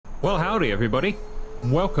Well, howdy everybody.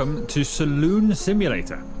 Welcome to Saloon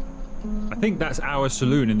Simulator. I think that's our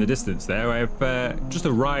saloon in the distance there. I've just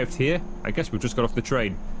arrived here. I guess we've just got off the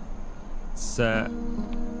train. It's, don't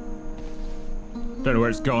know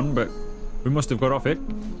where it's gone, but we must have got off it.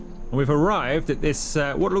 And we've arrived at this,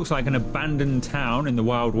 what looks like an abandoned town in the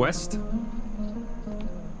Wild West.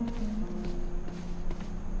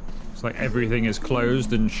 Looks like everything is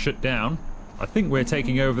closed and shut down. I think we're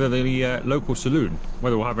taking over the local saloon.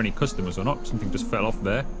 Whether we'll have any customers or not, something just fell off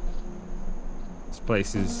there. This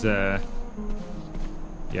place is, yeah,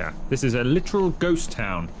 this is a literal ghost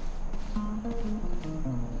town.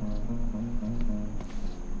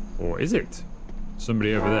 Or is it?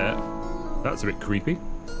 Somebody over there. That's a bit creepy.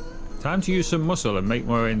 Time to use some muscle and make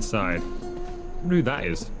my way inside. I wonder who that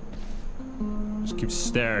is. Just keeps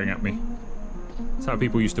staring at me. That's how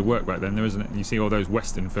people used to work back then, though, isn't it? You see all those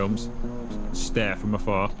Western films. Just stare from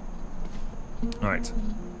afar. Alright.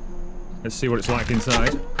 Let's see what it's like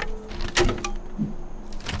inside.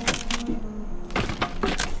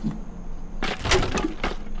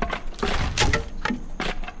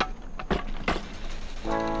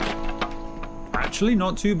 Actually,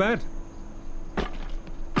 not too bad.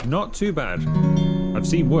 Not too bad. I've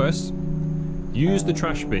seen worse. Use the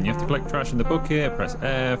trash bin. You have to collect trash in the bucket. Press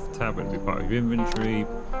F. Tab it to be part of your inventory.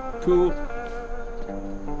 Cool.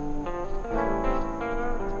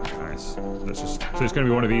 Nice. Let's just. So it's going to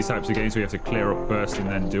be one of these types of games where you have to clear up first and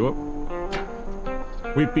then do up.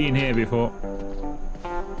 We've been here before.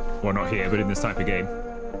 Well, not here, but in this type of game.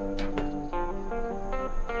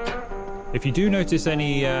 If you do notice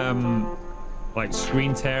any like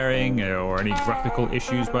screen tearing or any graphical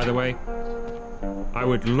issues, by the way, I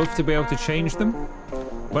would love to be able to change them,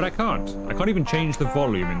 but I can't. I can't even change the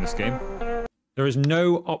volume in this game. There is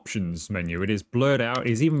no options menu. It is blurred out. It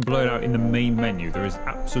is even blurred out in the main menu. There is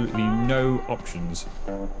absolutely no options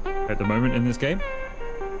at the moment in this game.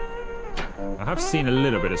 I have seen a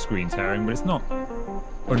little bit of screen tearing, but it's not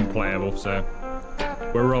unplayable, so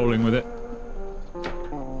we're rolling with it.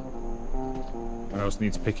 What else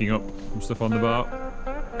needs picking up? Some stuff on the bar.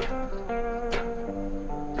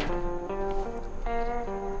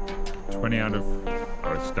 Out of,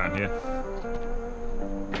 oh, it's down here.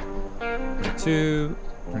 22,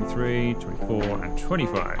 23, 24, and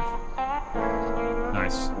 25.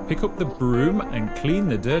 Nice. Pick up the broom and clean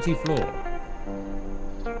the dirty floor.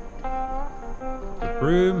 The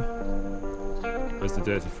broom. Where's the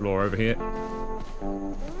dirty floor? Over here.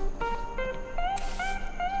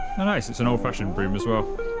 Oh, nice. It's an old-fashioned broom as well.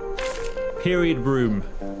 Period broom.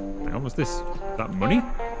 Hang on, what's this? Is that money?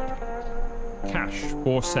 Cash,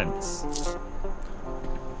 4 cents.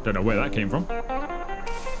 Don't know where that came from.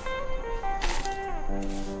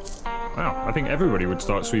 Wow, I think everybody would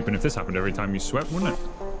start sweeping if this happened every time you swept, wouldn't it?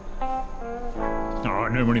 Oh,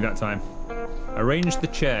 no money that time. Arrange the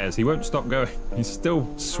chairs. He won't stop going. He's still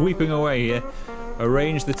sweeping away here.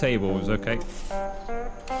 Arrange the tables, okay.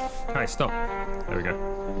 Okay, stop. There we go.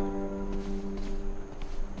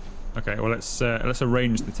 Okay, well let's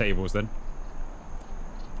arrange the tables then.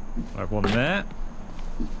 I have one there.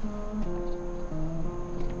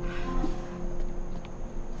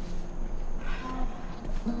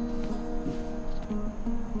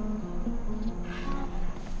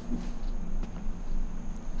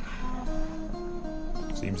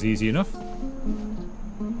 Seems easy enough.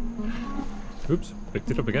 Oops,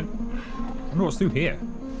 picked it up again. I wonder what's through here.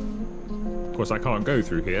 Of course, I can't go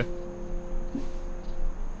through here.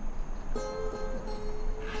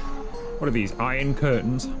 What are these? Iron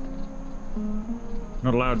curtains?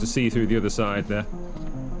 Not allowed to see through the other side there.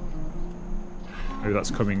 Maybe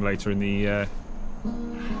that's coming later in the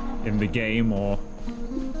game or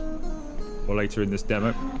later in this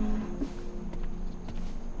demo.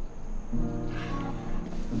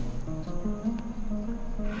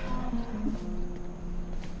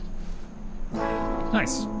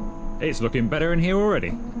 Nice. It's looking better in here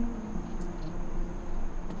already.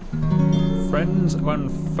 Friends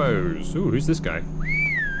and foes. Ooh, who's this guy?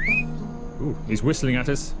 Ooh, he's whistling at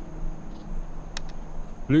us.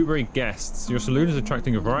 Blueberry guests. Your saloon is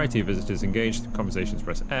attracting a variety of visitors. Engage in conversations.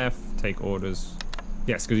 Press F. Take orders.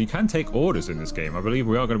 Yes, because you can take orders in this game. I believe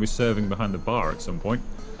we are going to be serving behind the bar at some point.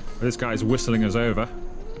 This guy's whistling us over.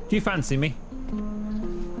 Do you fancy me?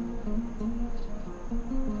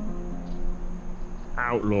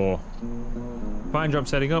 Outlaw. Fine job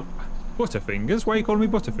setting up. Butterfingers? Why are you calling me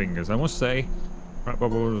Butterfingers? I must say.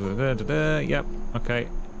 Yep, okay.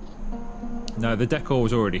 No, the decor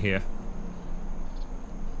was already here.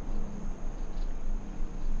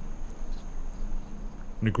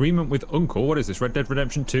 An agreement with Uncle? What is this, Red Dead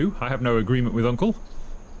Redemption 2? I have no agreement with Uncle.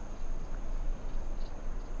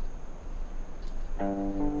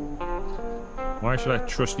 Why should I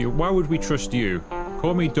trust you? Why would we trust you?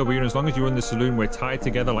 Call me W, and as long as you run the saloon, we're tied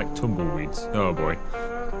together like tumbleweeds. Oh boy.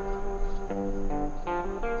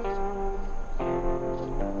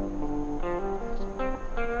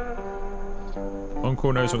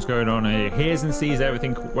 Uncle knows what's going on here. Hears and sees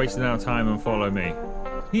everything, wasting our time and follow me.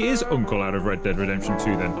 He is Uncle out of Red Dead Redemption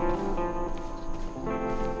 2 then.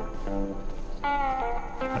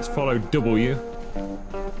 Let's follow W.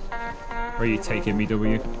 Where are you taking me,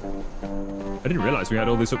 W? I didn't realise we had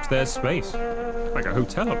all this upstairs space. Like a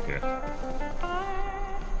hotel up here.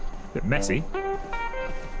 Bit messy.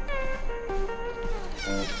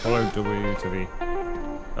 Follow W to the...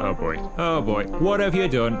 Oh boy. Oh boy. What have you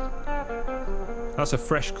done? That's a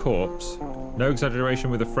fresh corpse. No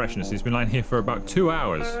exaggeration with the freshness. He's been lying here for about 2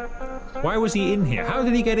 hours. Why was he in here? How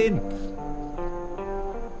did he get in?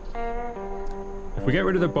 If we get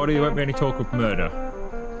rid of the body, there won't be any talk of murder.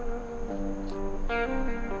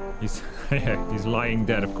 He's, yeah, he's lying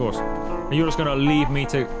dead, of course. And you're just going to leave me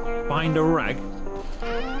to find a rag?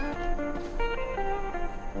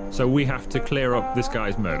 So we have to clear up this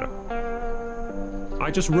guy's murder.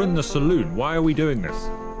 I just run the saloon. Why are we doing this?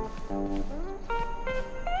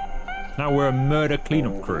 Now we're a murder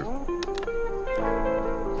cleanup crew.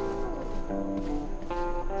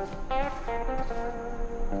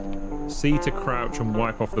 C to crouch and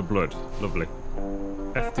wipe off the blood. Lovely.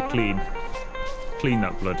 F to clean. Clean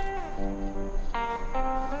that blood.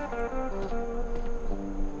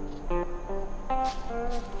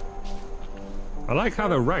 I like how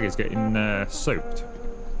the rag is getting soaked.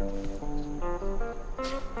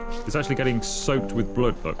 It's actually getting soaked with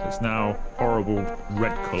blood, look. It's now horrible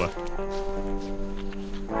red colour.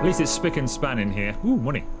 At least it's spick and span in here. Ooh,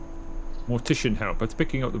 money. Mortician help. It's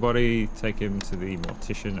picking up the body, take him to the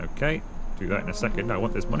mortician. Okay, do that in a second. No, I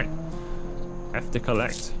want this money. F to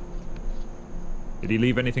collect. Did he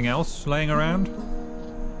leave anything else laying around?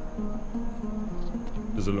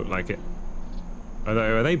 Doesn't look like it.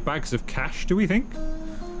 Are they bags of cash, do we think?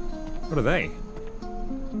 What are they?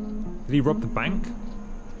 Did he rob the bank?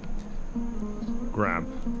 Grab.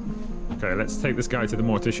 Okay, let's take this guy to the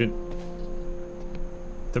mortician.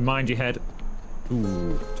 To mind your head.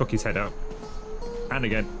 Ooh, took his head out. And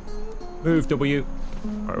again. Move, W.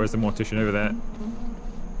 Alright, where's the mortician? Over there.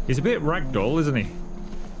 He's a bit ragdoll, isn't he?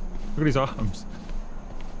 Look at his arms.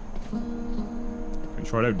 Make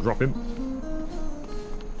sure I don't drop him.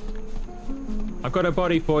 I've got a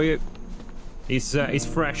body for you. He's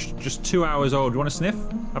fresh, just 2 hours old. You want a sniff?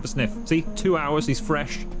 Have a sniff. See, 2 hours, he's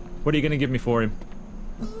fresh. What are you going to give me for him?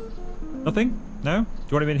 Nothing? No? Do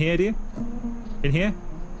you want him in here, do you? In here?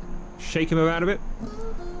 Shake him about a bit?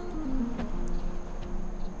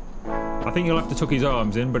 I think you'll have to tuck his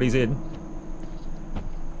arms in, but he's in.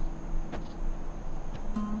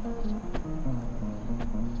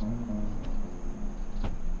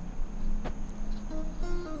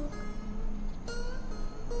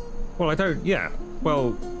 Well, I don't... Yeah.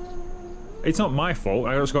 Well, it's not my fault.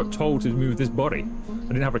 I just got told to move this body. I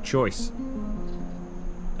didn't have a choice.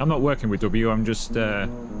 I'm not working with W. I'm just...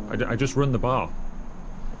 I just run the bar.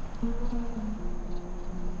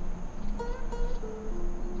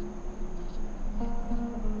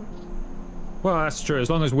 Well, that's true. As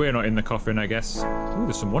long as we're not in the coffin, I guess. Ooh,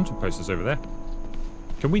 there's some wanted posters over there.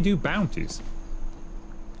 Can we do bounties?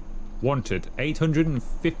 Wanted.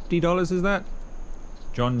 $850, is that?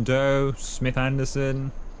 John Doe, Smith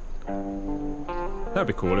Anderson. That'd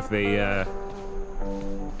be cool if they,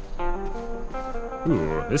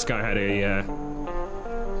 Ooh, this guy had a,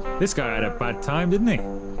 bad time, didn't he?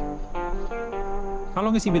 How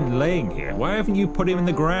long has he been laying here? Why haven't you put him in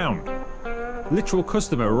the ground? Literal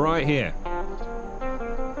customer right here.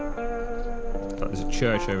 There's a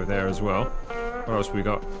church over there as well. What else we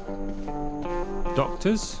got?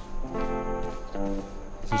 Doctors.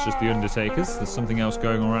 This is just the undertakers. There's something else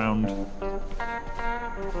going around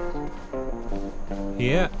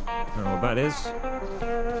here. I don't know what that is.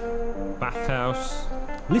 Bathhouse.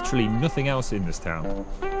 Literally nothing else in this town.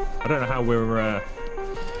 I don't know how we're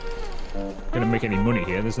going to make any money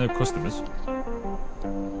here. There's no customers.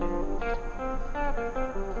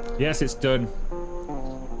 Yes, it's done.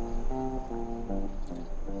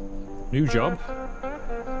 New job.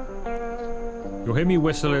 You'll hear me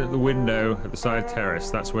whistle at the window at the side terrace.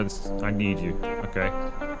 That's where I need you. Okay.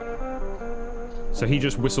 So he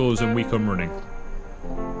just whistles and we come running.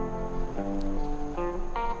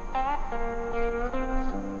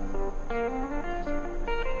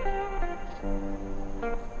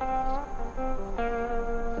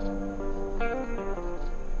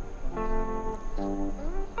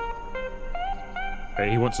 Okay,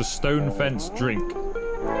 he wants a stone fence drink.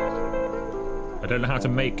 I don't know how to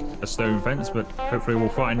make a stone fence, but hopefully we'll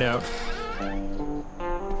find out.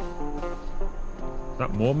 Is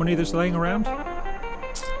that more money that's laying around?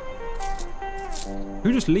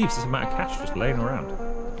 Who just leaves this amount of cash just laying around?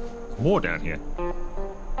 There's more down here.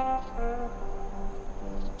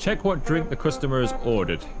 Check what drink the customer has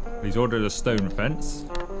ordered. He's ordered a stone fence.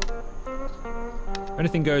 If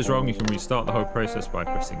anything goes wrong, you can restart the whole process by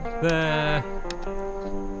pressing there.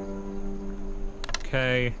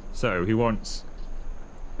 Okay, so he wants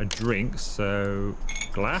a drink, so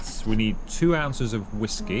glass. We need 2 ounces of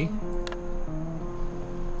whiskey.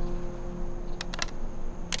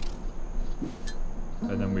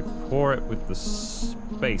 And then we pour it with the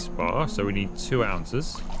space bar, so we need 2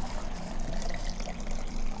 ounces.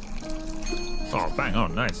 Oh, bang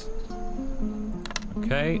on, nice.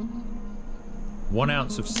 Okay. 1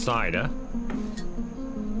 ounce of cider.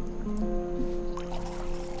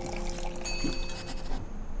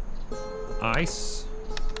 Ice.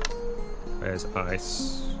 There's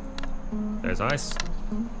ice. There's ice.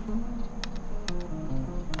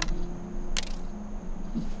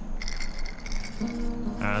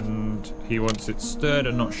 And he wants it stirred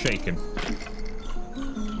and not shaken.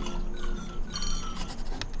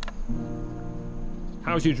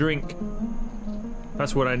 How's your drink?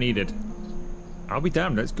 That's what I needed. I'll be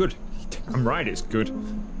damned, that's good. I'm right, it's good.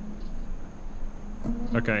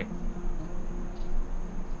 Okay.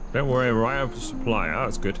 Don't worry, I have a supplier. Oh,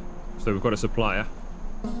 that's good. So we've got a supplier.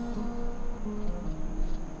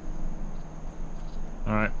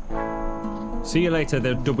 Alright. See you later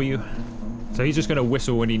there, W. So he's just going to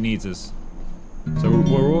whistle when he needs us. So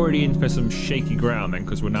we're already in for some shaky ground then,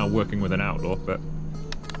 because we're now working with an outlaw, but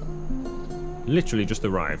literally just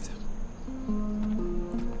arrived.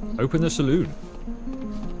 Open the saloon.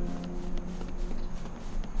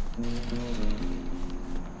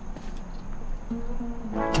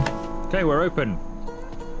 Okay, we're open.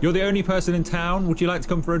 You're the only person in town. Would you like to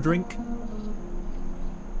come for a drink?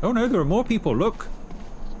 Oh no, there are more people. Look.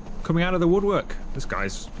 Coming out of the woodwork. This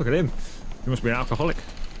guy's... Look at him. He must be an alcoholic.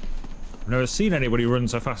 I've never seen anybody run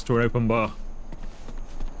so fast to an open bar.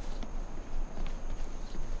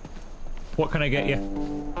 What can I get you?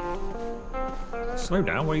 Slow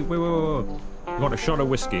down. Wait. You want a shot of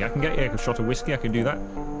whiskey? I can get you a shot of whiskey. I can do that.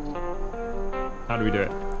 How do we do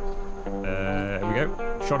it? There we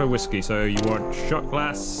go. Shot of whiskey. So you want shot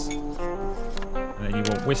glass. And then you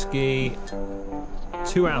want whiskey.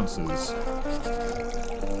 2 ounces.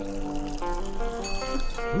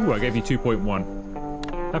 Ooh, I gave you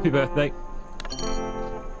 2.1. Happy birthday.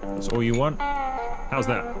 That's all you want. How's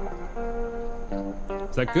that?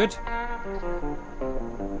 Is that good?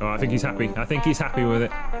 Oh, I think he's happy. I think he's happy with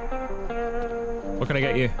it. What can I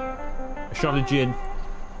get you? A shot of gin.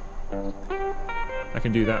 I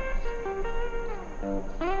can do that.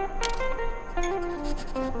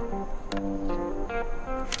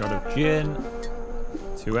 Shot of gin.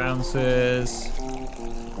 2 ounces.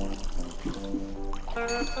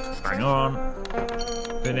 Hang on.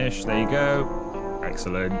 Finish. There you go.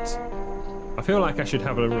 Excellent. I feel like I should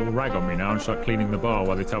have a little rag on me now and start cleaning the bar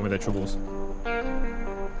while they tell me their troubles.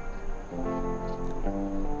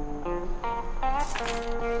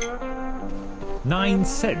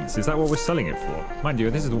 $0.09? Is that what we're selling it for? Mind you,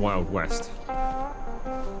 this is the Wild West.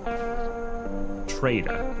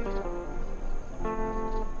 Trader.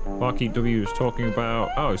 Barkeep W was talking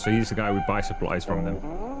about... Oh, so he's the guy we buy supplies from them.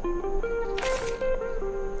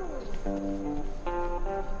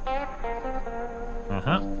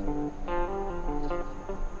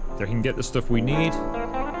 So he can get the stuff we need.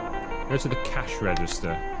 Go to the cash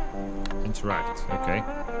register. Interact. Okay.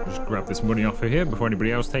 Just grab this money off of here before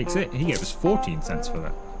anybody else takes it. He gave us 14 cents for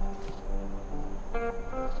that.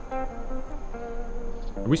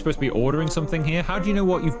 Are we supposed to be ordering something here? How do you know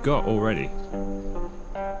what you've got already?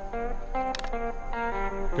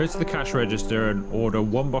 Go to the cash register and order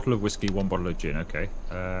 1 bottle of whiskey, 1 bottle of gin. Okay.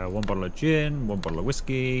 1 bottle of gin, 1 bottle of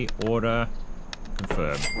whiskey. Order.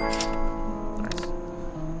 Confirm. Nice.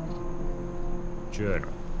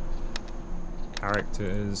 Journal.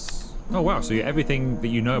 Characters. Oh wow, so everything that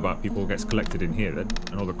you know about people gets collected in here then,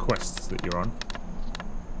 and all the quests that you're on.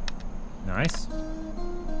 Nice.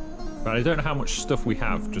 But I don't know how much stuff we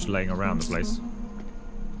have just laying around the place.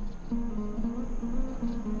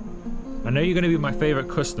 I know you're going to be my favourite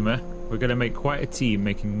customer. We're going to make quite a team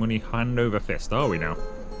making money hand over fist, are we now?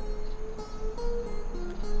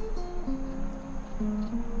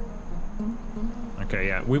 Okay,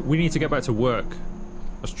 yeah, we need to get back to work.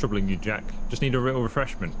 What's troubling you, Jack? Just need a real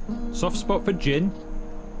refreshment. Soft spot for gin.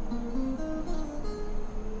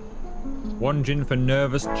 1 gin for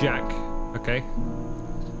Nervous Jack. Okay.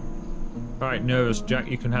 Alright, Nervous Jack,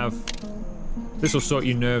 you can have This will sort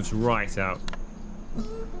your nerves right out.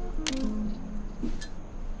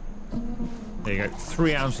 There you go.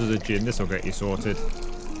 3 ounces of gin. This will get you sorted.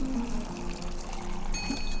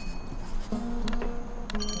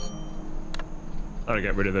 That'll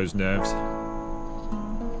get rid of those nerves.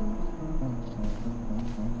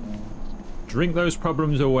 Drink those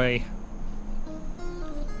problems away.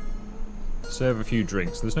 Serve a few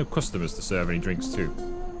drinks. There's no customers to serve any drinks to.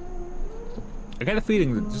 I get a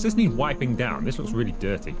feeling that does this need wiping down? This looks really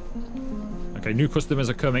dirty. Okay, new customers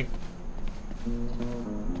are coming.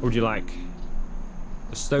 What would you like?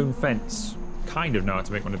 A stone fence. Kind of know how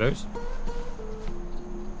to make one of those.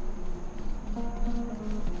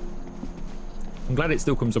 I'm glad it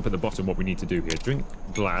still comes up at the bottom what we need to do here. Drink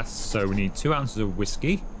glass. So we need 2 ounces of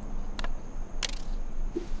whiskey.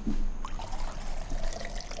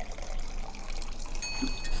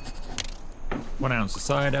 One ounce of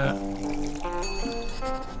cider.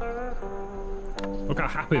 Look how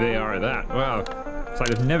happy they are at that. Wow. It's like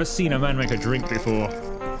they've never seen a man make a drink before.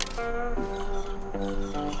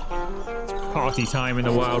 It's party time in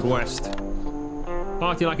the Wild West.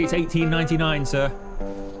 Party like it's 1899, sir.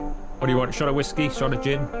 What do you want? A shot of whiskey? Shot of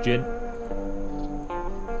gin? Gin.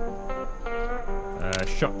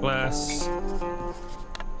 Shot glass.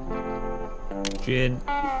 Gin.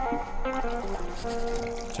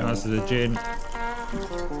 2 ounces of gin.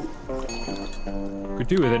 Could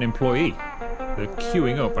do with an employee. They're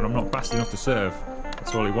queuing up and I'm not fast enough to serve.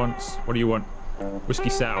 That's all he wants. What do you want? Whiskey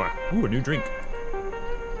sour. Ooh, a new drink.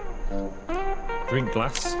 Drink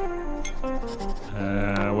glass.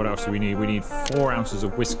 What else do we need? We need 4 ounces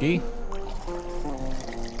of whiskey.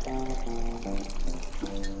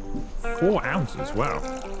 4 ounces? Wow.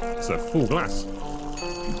 It's a full glass.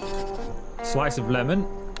 Slice of lemon.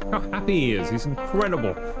 How happy he is. He's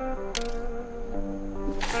incredible.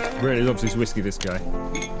 Really loves his whiskey, this guy.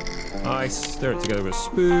 Ice. Stir it together with a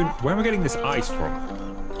spoon. Where am I getting this ice from?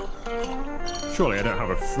 Surely I don't have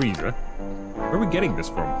a freezer. Where are we getting this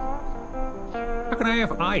from? How can I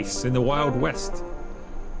have ice in the Wild West?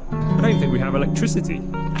 I don't even think we have electricity.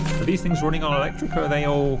 Are these things running on electric or are they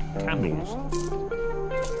all candles?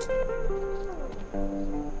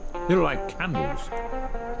 They look like candles.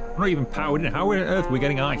 I'm not even powered in. How on earth are we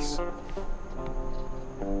getting ice?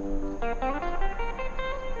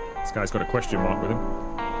 This guy's got a question mark with him.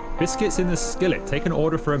 Biscuits in the skillet. Take an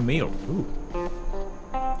order for a meal. Ooh.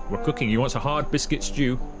 We're cooking. He wants a hard biscuit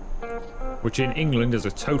stew, which in England is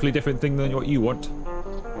a totally different thing than what you want.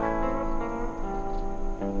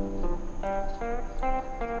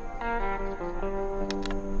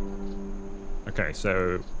 Okay,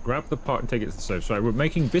 so grab the pot and take it to the stove. So we're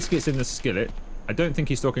making biscuits in the skillet. I don't think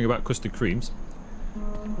he's talking about custard creams.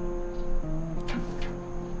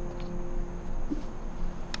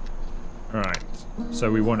 Alright, so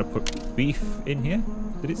we want to put beef in here.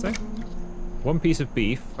 Did it say? 1 piece of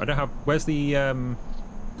beef. I don't have... Where's the... Are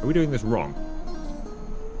we doing this wrong?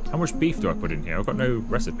 How much beef do I put in here? I've got no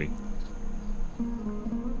recipe.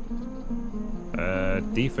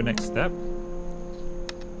 D for next step.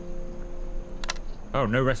 Oh,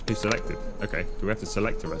 no recipe selected. Okay, do we have to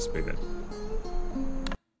select a recipe then?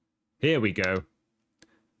 Here we go.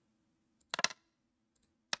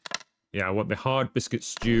 Yeah, I want the hard biscuit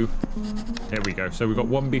stew. There we go. So we've got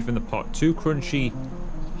 1 beef in the pot. 2 crunchy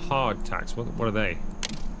hard tacks. What are they?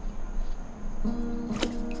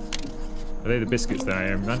 Are they the biscuits that I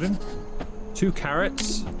imagine? 2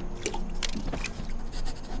 carrots.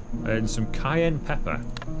 And some cayenne pepper.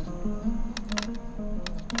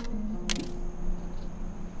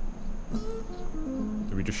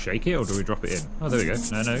 Do we just shake it or do we drop it in? Oh, there we go.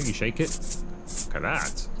 No, you shake it. Look at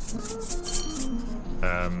that.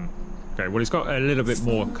 Okay, well, he's got a little bit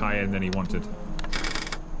more cayenne than he wanted.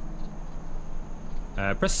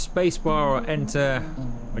 Press spacebar or enter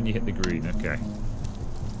when you hit the green. Okay.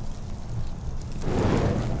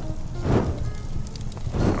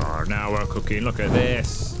 Oh, now we're cooking. Look at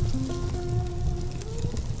this.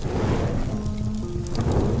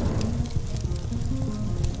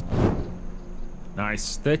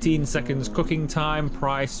 Nice. 13 seconds cooking time.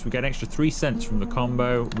 Price. We get an extra 3 cents from the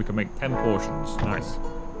combo. We can make 10 portions. Nice.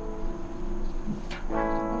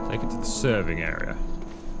 Take it to the serving area.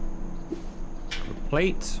 For a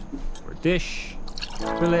plate. For a dish.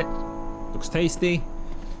 Fill it. Looks tasty.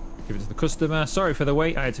 Give it to the customer. Sorry for the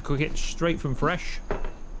wait. I had to cook it straight from fresh.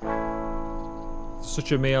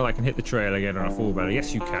 Such a meal. I can hit the trail again on a full belly.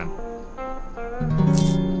 Yes, you can.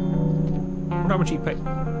 I wonder how much you pay.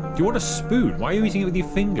 Do you want a spoon? Why are you eating it with your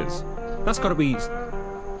fingers? That's got to be...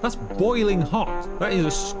 That's boiling hot. That is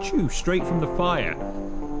a stew straight from the fire.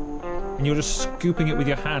 And you're just scooping it with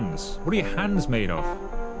your hands. What are your hands made of?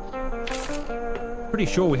 Pretty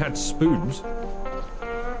sure we had spoons.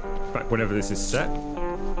 Back whenever this is set.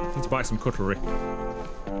 Need to buy some cutlery.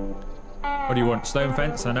 What do you want? Stone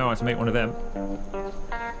fence? I know how to make one of them.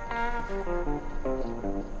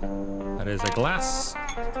 That is a glass.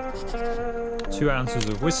 2 ounces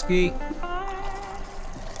of whiskey.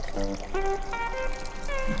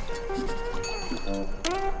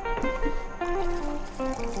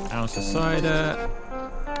 Ounce of cider.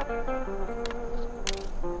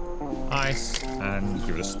 Ice. And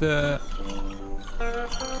give it a stir.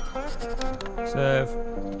 Serve.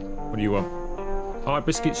 What do you want? Hard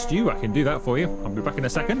biscuit stew. I can do that for you. I'll be back in a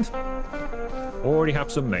second. Already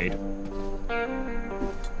have some made.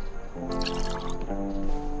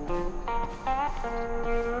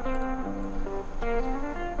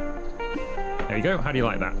 There you go. How do you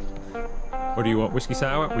like that? What do you want? Whiskey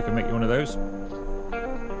sour? We can make you one of those.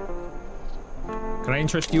 Can I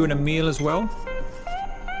interest you in a meal as well?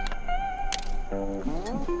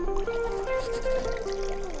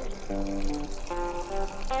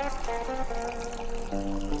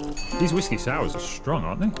 These whiskey sours are strong,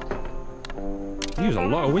 aren't they? They use a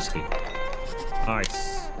lot of whiskey.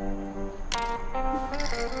 Ice.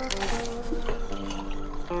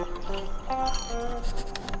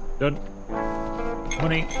 Done.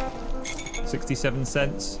 Money. 67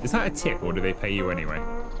 cents. Is that a tip or do they pay you anyway?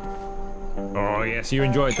 Oh, yes, you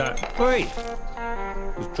enjoyed that. Wait!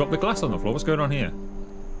 Just drop the glass on the floor. What's going on here?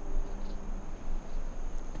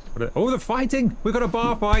 Oh, they're fighting! We've got a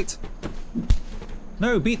bar fight!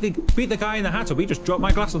 No, beat the guy in the hat up. He just dropped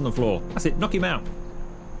my glass on the floor. That's it. Knock him out.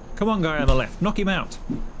 Come on, guy on the left. Knock him out.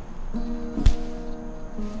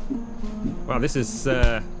 Wow, this is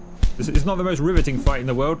not the most riveting fight in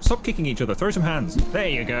the world. Stop kicking each other. Throw some hands. There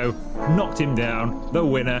you go. Knocked him down. The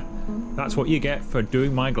winner. That's what you get for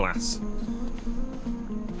doing my glass.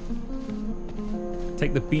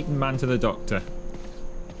 Take the beaten man to the doctor.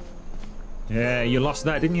 Yeah, you lost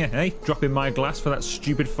that, didn't you? Hey, dropping my glass for that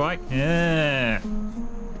stupid fight. Yeah.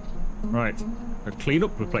 Right. I'll clean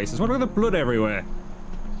up the places. What about the blood everywhere?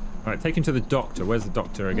 Right, take him to the doctor. Where's the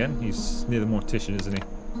doctor again? He's near the mortician, isn't he?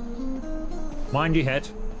 Mind your head.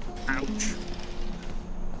 Ouch.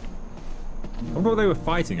 I wonder what they were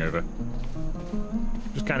fighting over.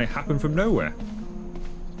 Just kind of happened from nowhere.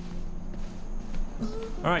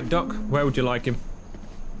 Alright, Doc. Where would you like him?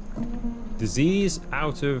 Disease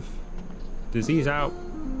outbreak?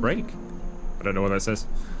 I don't know what that says.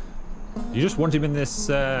 You just want him in this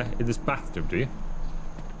bathtub, do you?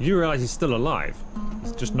 Did you realise he's still alive?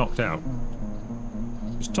 He's just knocked out.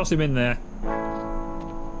 Just toss him in there.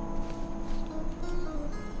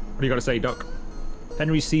 What do you got to say, Doc?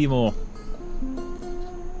 Henry Seymour.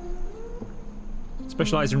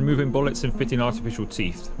 Specialised in removing bullets and fitting artificial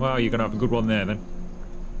teeth. Well, you're going to have a good one there, then.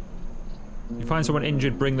 You find someone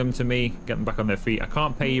injured, bring them to me, get them back on their feet. I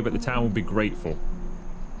can't pay you, but the town will be grateful.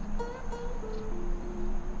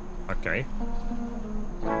 Okay.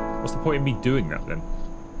 What's the point in me doing that, then?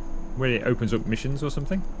 Where it opens up missions or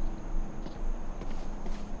something?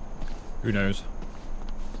 Who knows?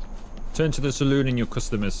 Turn to the saloon and your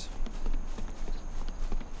customers.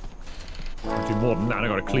 I'll do more than that. I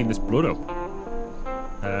gotta clean this blood up.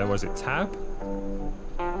 Was it tab?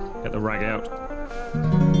 Get the rag out.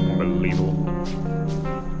 Unbelievable.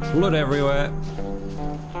 Blood everywhere.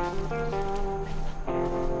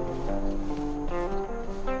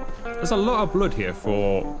 There's a lot of blood here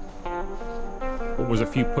for what was a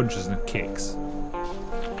few punches and kicks.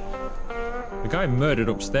 The guy murdered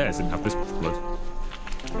upstairs didn't have this much blood.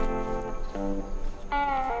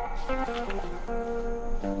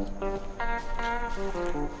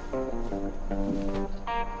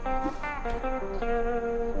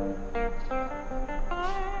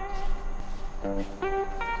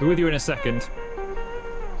 Be with you in a second.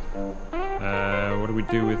 What do we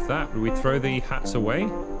do with that? Do we throw the hats away?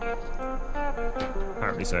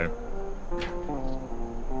 Apparently so.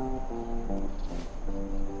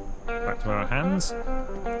 Back to our hands.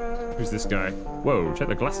 Who's this guy? Whoa, check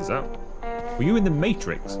the glasses out. Were you in the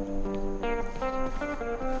Matrix?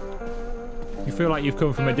 You feel like you've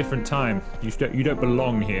come from a different time. You don't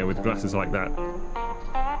belong here with glasses like that.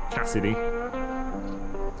 Cassidy.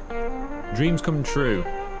 Dreams come true.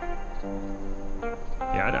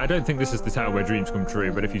 Yeah, I don't think this is the town where dreams come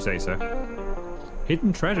true, but if you say so.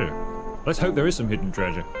 Hidden treasure. Let's hope there is some hidden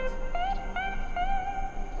treasure.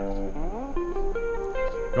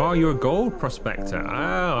 Oh, you're a gold prospector.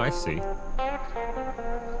 Oh, I see.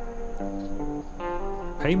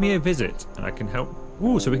 Pay me a visit, and I can help.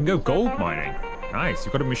 Ooh, so we can go gold mining. Nice,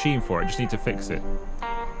 you've got a machine for it, just need to fix it.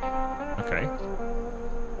 Okay.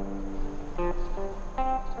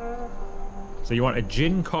 So you want a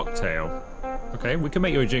gin cocktail. Okay, we can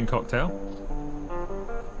make you a gin cocktail.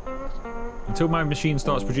 Until my machine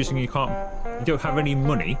starts producing, you don't have any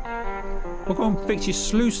money. Well, go and fix your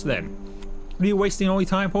sluice then. What are you wasting all your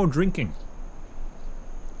time for drinking?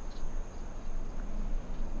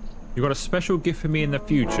 You got a special gift for me in the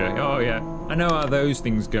future. Oh yeah, I know how those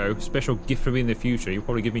things go. Special gift for me in the future. You'll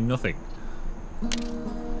probably give me nothing.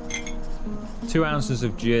 2 ounces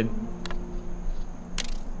of gin.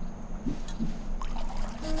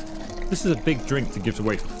 This is a big drink to give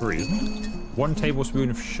away for free, isn't it? 1 tablespoon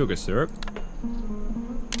of sugar syrup.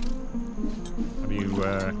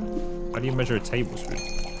 How do you measure a tablespoon?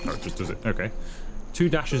 Oh, it just does it. Okay. 2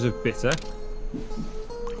 dashes of bitter.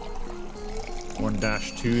 1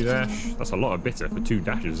 dash, 2 dash. That's a lot of bitter for 2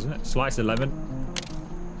 dashes, isn't it? Slice of lemon.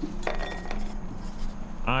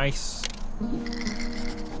 Ice.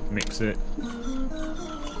 Mix it.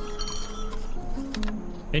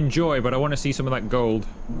 Enjoy, but I want to see some of that gold.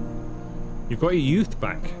 You've got your youth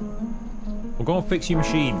back. Well, go and fix your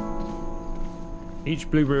machine. Each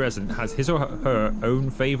Blueberry resident has his or her own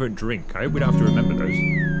favourite drink. I hope we don't have to remember those.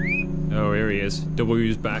 Oh, here he is.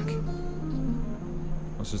 W's back.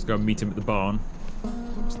 Let's just go meet him at the barn.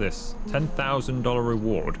 What's this? $10,000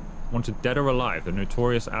 reward. Wanted dead or alive, the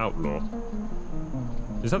notorious outlaw.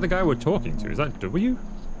 Is that the guy we're talking to? Is that W?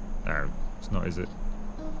 No, it's not, is it?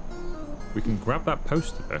 We can grab that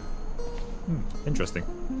poster though. Interesting.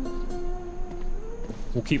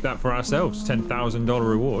 We'll keep that for ourselves. $10,000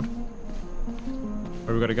 reward.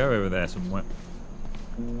 Where we got to go? Over there somewhere.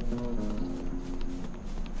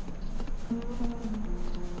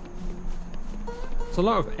 There's a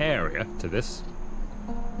lot of area to this.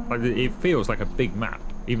 Like, it feels like a big map,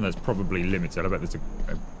 even though it's probably limited. I bet there's a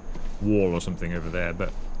wall or something over there, but...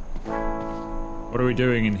 What are we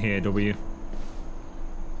doing in here, W?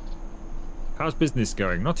 How's business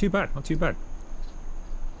going? Not too bad, not too bad.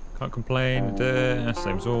 Can't complain.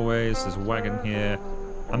 Same as always. There's a wagon here.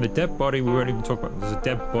 And the dead body, we won't even talk about. There's a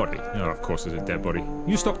dead body. Oh, of course there's a dead body.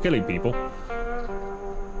 You stop killing people.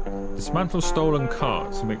 Dismantle stolen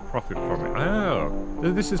carts to make profit from it. Oh,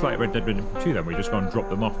 this is like Red Dead Redemption 2 then. We just go and drop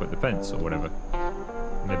them off at the fence or whatever.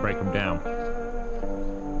 And they break them down.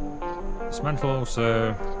 Dismantle,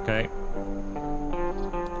 so... Okay.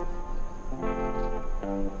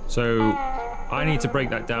 So... I need to break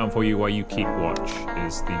that down for you while you keep watch,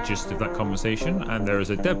 is the gist of that conversation, and there is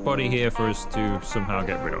a dead body here for us to somehow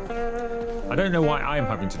get rid of. I don't know why I'm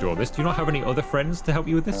having to do all this. Do you not have any other friends to help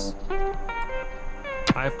you with this?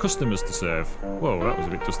 I have customers to serve. Whoa, that was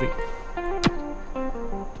a bit dusty.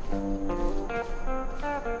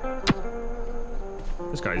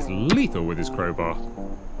 This guy is lethal with his crowbar.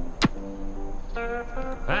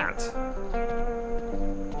 Look at that.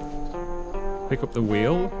 Pick up the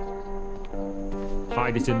wheel.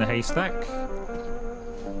 Hide it in the haystack.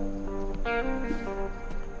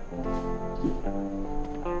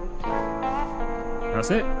 That's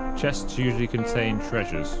it. Chests usually contain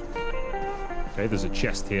treasures. Okay, there's a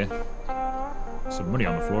chest here. Some money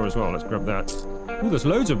on the floor as well. Let's grab that. Oh, there's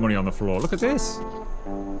loads of money on the floor. Look at this.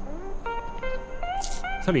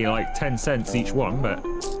 It's only like 10 cents each one, but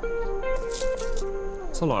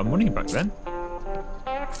it's a lot of money back then.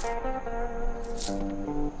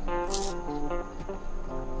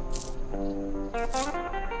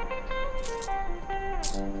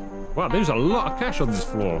 Wow, there's a lot of cash on this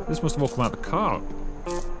floor. This must have all come out of the car.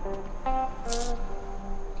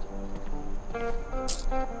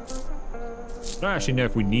 I don't actually know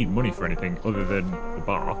if we need money for anything other than the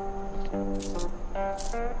bar.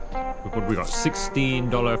 But we got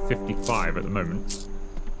 $16.55 at the moment.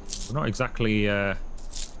 We're not exactly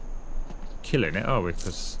killing it, are we?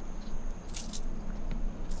 Because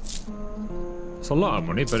it's a lot of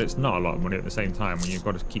money, but it's not a lot of money at the same time when you've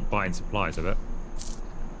got to keep buying supplies of it.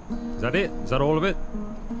 Is that it? Is that all of it?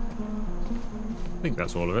 I think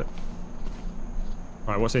that's all of it.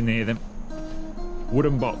 Alright, what's in here then?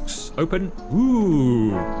 Wooden box. Open.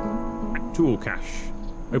 Ooh. Tool cache.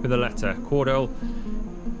 Open the letter. Cordell.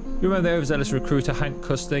 You remember the overzealous recruiter Hank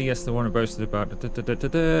Custer? Yes, the one who boasted about a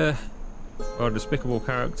despicable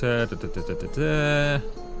character.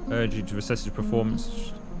 Urge you to assess his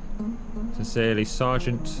performance. Sincerely,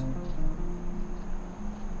 Sergeant.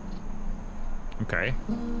 Okay.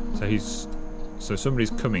 So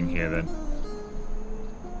somebody's coming here then.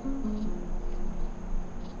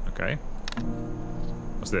 Okay.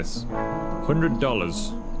 What's this?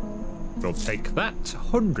 $100. We'll take that.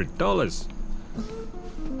 $100.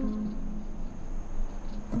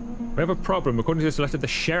 We have a problem. According to this letter, the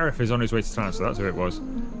sheriff is on his way to town, so that's who it was.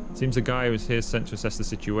 Seems the guy was here sent to assess the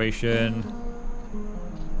situation.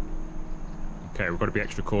 Okay, we've got to be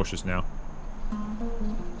extra cautious now.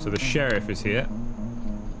 So the sheriff is here.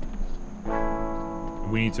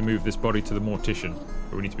 We need to move this body to the mortician.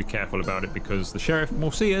 But we need to be careful about it because the sheriff will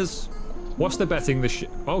see us. What's the betting?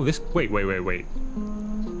 Oh, this... Wait.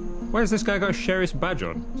 Where's this guy got a sheriff's badge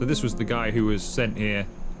on? So this was the guy who was sent here.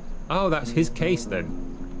 Oh, that's his case then.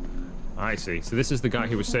 I see. So this is the guy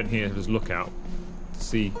who was sent here as lookout to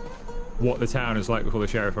see what the town is like before the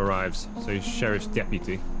sheriff arrives. So he's sheriff's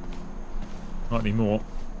deputy. Not anymore.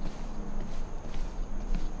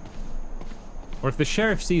 Or if the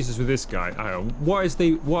sheriff sees us with this guy, I don't know. What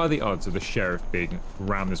are the odds of the sheriff being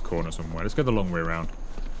around this corner somewhere? Let's go the long way around.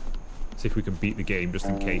 See if we can beat the game just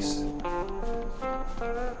in case.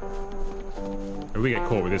 If we get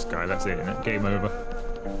caught with this guy, that's it, innit? Game over.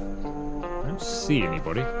 I don't see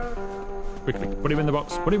anybody. Quickly, put him in the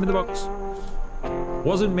box. Put him in the box.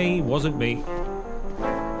 Wasn't me. Wasn't me.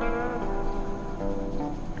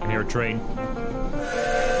 I can hear a train.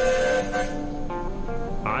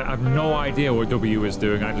 I have no idea what W is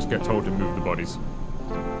doing. I just get told to move the bodies.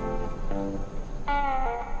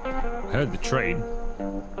 I heard the train.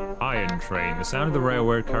 Iron train. The sound of the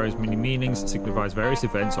railroad carries many meanings. It signifies various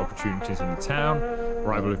events, opportunities in the town,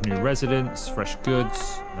 arrival of new residents, fresh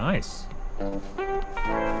goods. Nice.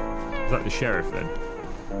 Is that the sheriff then?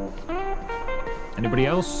 Anybody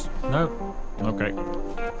else? No? Okay.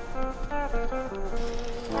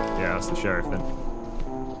 Yeah, that's the sheriff then.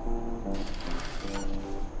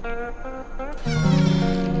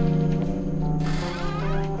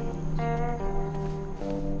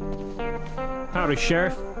 Howdy,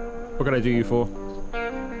 sheriff. What can I do you for?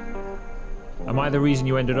 Am I the reason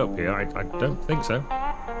you ended up here? I don't think so.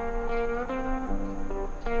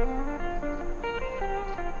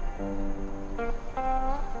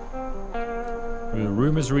 The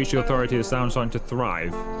rumors reach the authority of the town starting to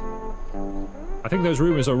thrive. I think those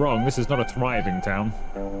rumors are wrong. This is not a thriving town.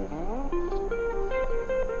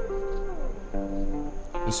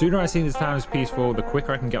 The sooner I see this town is peaceful, the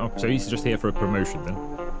quicker I can get on. So he's just here for a promotion then.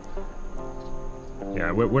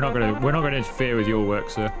 Yeah, we're not gonna interfere with your work,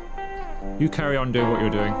 sir. You carry on doing what you're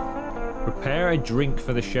doing. Prepare a drink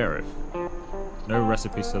for the sheriff. No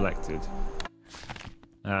recipe selected.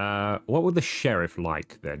 What would the sheriff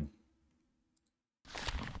like then?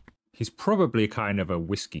 He's probably kind of a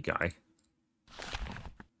whiskey guy.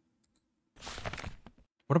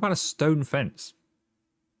 What about a stone fence?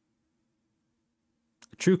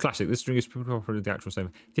 A true classic. This drink is probably the actual same.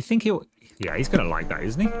 Do you think he'll? Yeah, he's gonna like that,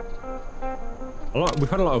 isn't he? We've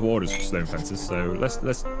had a lot of orders for stone fences, so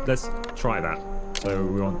let's try that. So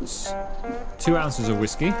we want 2 ounces of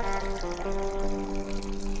whiskey,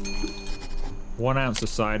 1 ounce of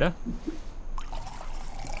cider,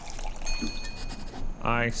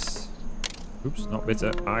 ice. Oops, not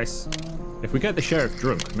bitter. Ice. If we get the sheriff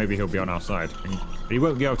drunk, maybe he'll be on our side. And he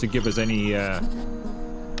won't be able to give us any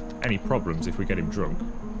problems if we get him drunk.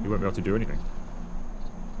 He won't be able to do anything.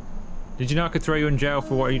 Did you know I could throw you in jail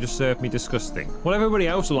for what you just served me? Disgusting. Well, everybody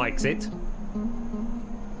else likes it.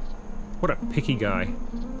 What a picky guy.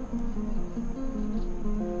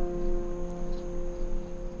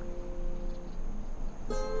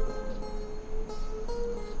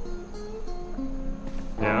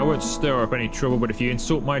 Yeah, I won't stir up any trouble, but if you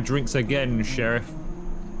insult my drinks again, Sheriff.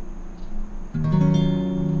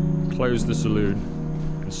 Close the saloon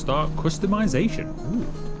and start customization. Ooh.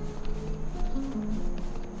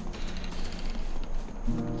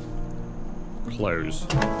 Close.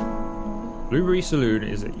 Blueberry Saloon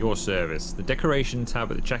is at your service. The decoration tab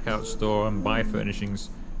at the checkout store and buy furnishings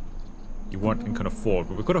you want and can afford.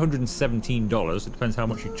 But we've got $117. It depends how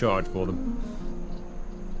much you charge for them.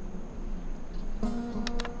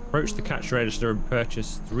 Approach the cash register and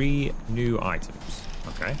purchase 3 new items.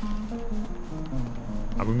 Okay.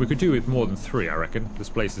 I mean, we could do with more than 3, I reckon. This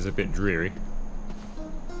place is a bit dreary.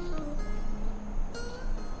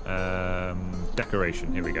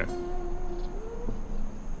 Decoration. Here we go.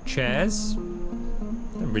 Chairs.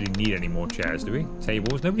 Don't really need any more chairs, do we?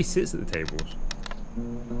 Tables. Nobody sits at the tables.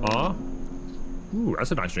 Ah. Ooh,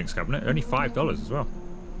 that's a nice drinks cabinet. Only $5 as well.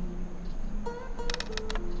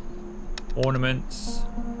 Ornaments.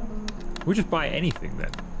 We'll just buy anything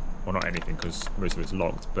then. Well, not anything, because most of it's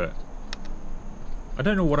locked, but I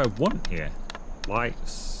don't know what I want here.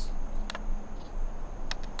 Lights.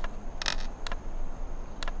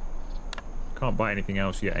 Can't buy anything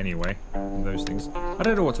else yet anyway. Those things. I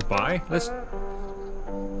don't know what to buy.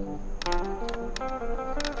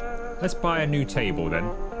 Let's buy a new table then.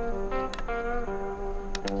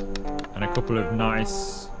 And a couple of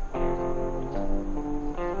nice...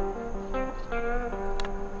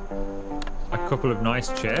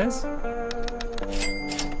 chairs.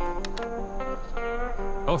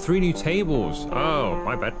 Oh, 3 new tables. Oh,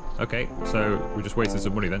 my bad. Okay, so we just wasted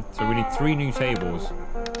some money then. So we need 3 new tables.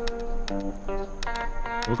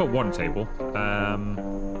 We've got 1 table. We'll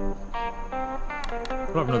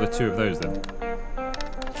have another 2 of those then.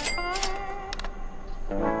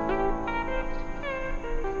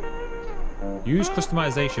 Use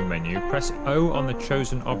customization menu. Press O on the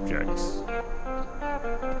chosen objects.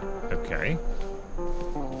 Okay.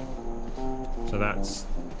 So that's...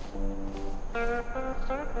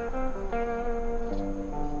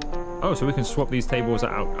 Oh, so we can swap these tables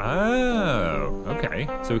out. Oh, okay.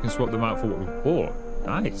 So we can swap them out for what we bought.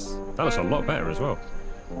 Nice. That looks a lot better as well.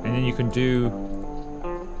 And then you can do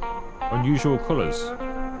unusual colours.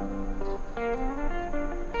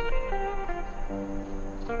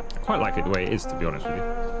 I quite like it the way it is, to be honest with you.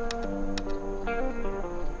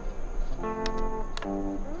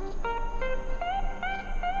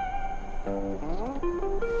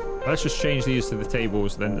 Let's just change these to the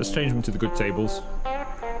tables then. Let's change them to the good tables.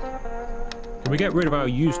 Can we get rid of our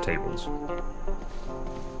used tables?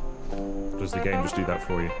 Does the game just do that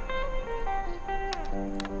for you?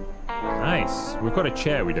 Nice. We've got a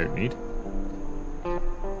chair we don't need.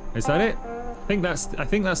 Is that it? I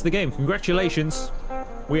think that's the game. Congratulations.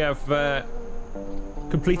 We have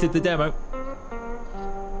completed the demo.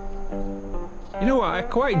 You know what? I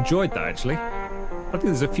quite enjoyed that actually. I think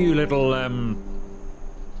there's a few little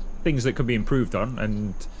things that could be improved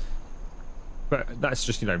on, but that's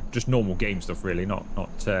just, you know, just normal game stuff really. Not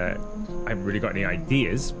I haven't really got any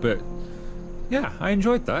ideas, but yeah, I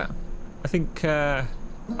enjoyed that. I think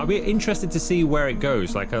I'll be interested to see where it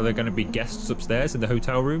goes. Like, are there going to be guests upstairs in the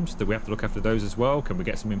hotel rooms? Do we have to look after those as well? Can we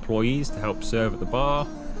get some employees to help serve at the bar?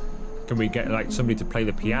 Can we get like somebody to play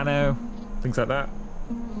the piano? Things like that.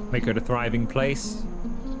 Make it a thriving place.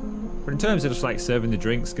 But in terms of just like serving the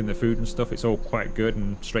drinks and the food and stuff, it's all quite good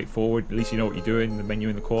and straightforward. At least you know what you're doing, the menu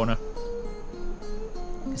in the corner.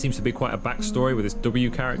 It seems to be quite a backstory with this W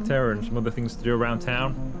character and some other things to do around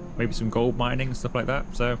town. Maybe some gold mining and stuff like that.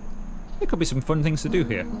 So there could be some fun things to do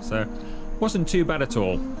here. So wasn't too bad at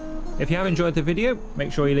all. If you have enjoyed the video,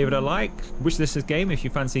 make sure you leave it a like. Wish this a game if you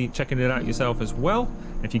fancy checking it out yourself as well.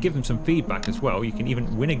 And if you give them some feedback as well, you can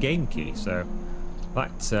even win a game key. So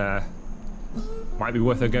that might be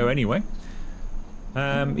worth a go anyway.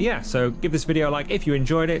 Yeah, so give this video a like if you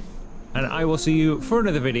enjoyed it. And I will see you for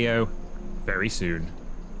another video very soon.